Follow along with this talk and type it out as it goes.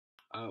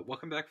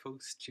Welcome back,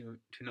 folks, to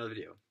another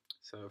video.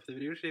 So for the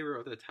video today, we're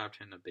over the top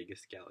 10 of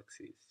biggest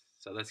galaxies.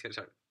 So let's get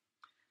started.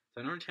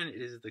 So number 10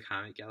 is the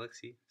Comet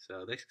Galaxy.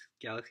 So this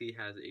galaxy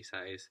has a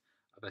size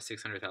of about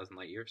 600,000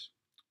 light years.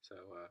 So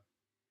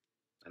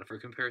and for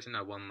comparison,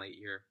 1 light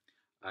year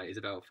is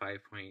about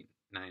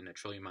 5.9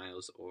 trillion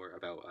miles, or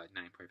about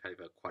 9.5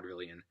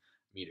 quadrillion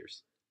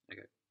meters.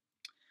 Okay.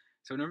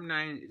 So number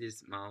 9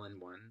 is Malin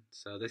 1.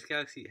 So this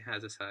galaxy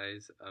has a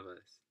size of a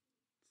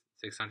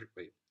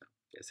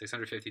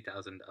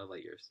 650,000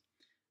 light years.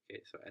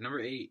 Okay, so at number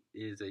 8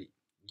 is a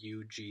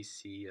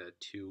UGC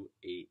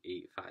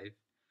 2885.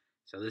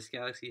 So this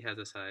galaxy has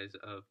a size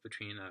of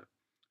between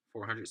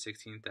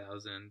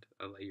 416,000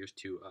 light years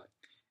to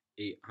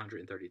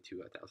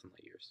 832,000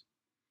 light years.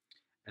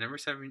 At number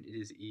 7 it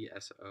is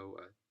ESO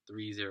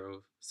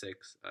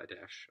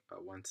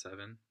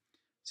 306-17.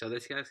 So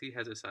this galaxy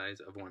has a size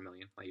of 1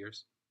 million light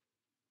years.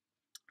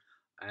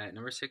 At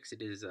number 6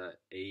 it is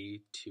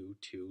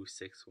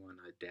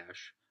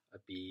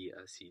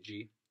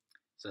A2261-BCG.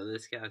 So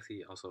this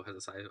galaxy also has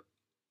a size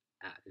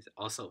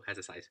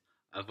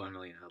of 1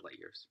 million light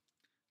years.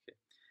 Okay.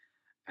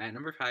 At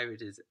number 5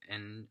 it is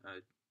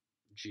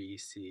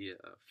NGC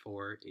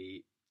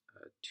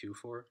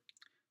 4824.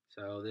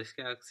 So this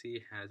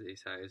galaxy has a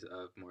size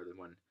of more than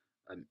 1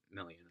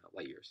 million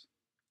light years.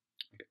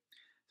 Okay.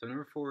 So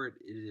number 4 it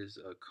is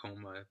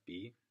Coma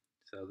B.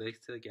 So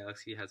this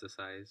galaxy has a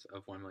size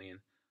of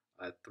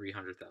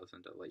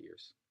 1,300,000 light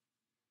years.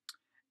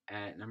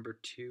 At number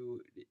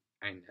 3,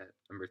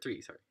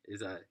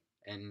 is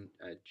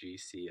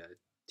NGC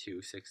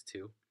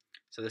 262.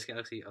 So this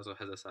galaxy also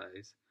has a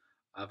size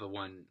of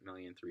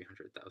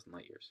 1,300,000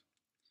 light years.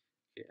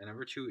 Okay, at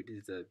number 2 it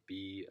is a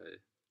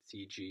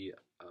BCG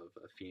of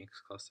a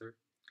Phoenix cluster.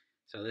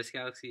 So this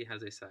galaxy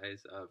has a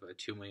size of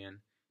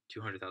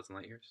 2,200,000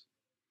 light years.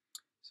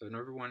 So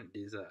number 1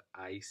 is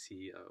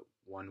IC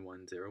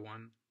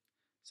 1101.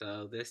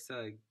 So this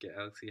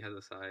galaxy has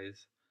a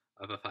size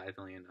of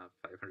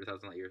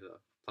 5,500,000 light years,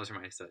 plus or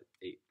minus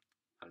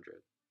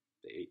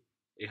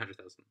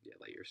 800,000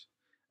 light years.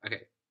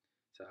 Okay,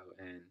 so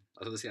and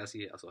also this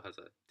galaxy also has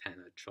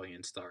 10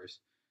 trillion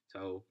stars.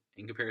 So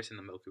in comparison,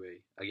 the Milky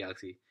Way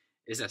galaxy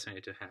is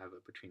estimated to have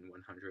between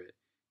 100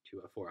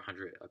 to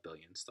 400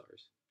 billion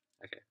stars.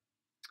 Okay,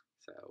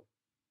 so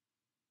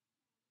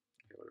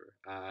okay, whatever.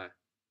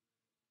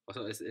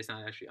 Also, it's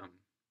not actually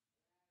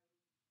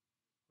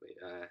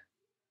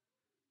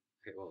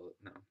okay, well,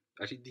 no.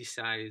 Actually, the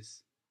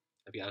size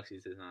of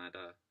galaxies is not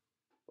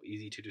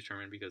easy to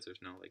determine because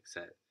there's no like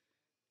set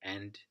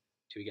end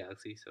to a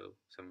galaxy. So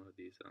some of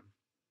these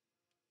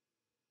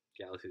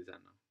galaxies, I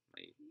don't know,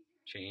 might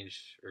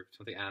change or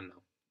something. I don't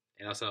know.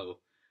 And also,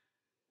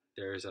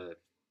 there's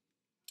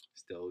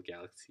still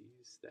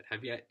galaxies that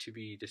have yet to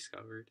be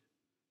discovered.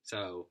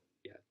 So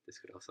yeah, this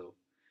could also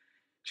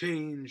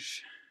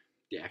change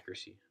the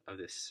accuracy of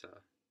this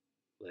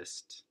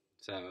list.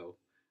 So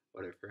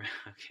whatever.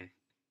 Okay.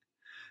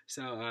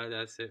 So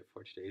that's it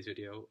for today's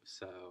video.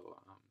 So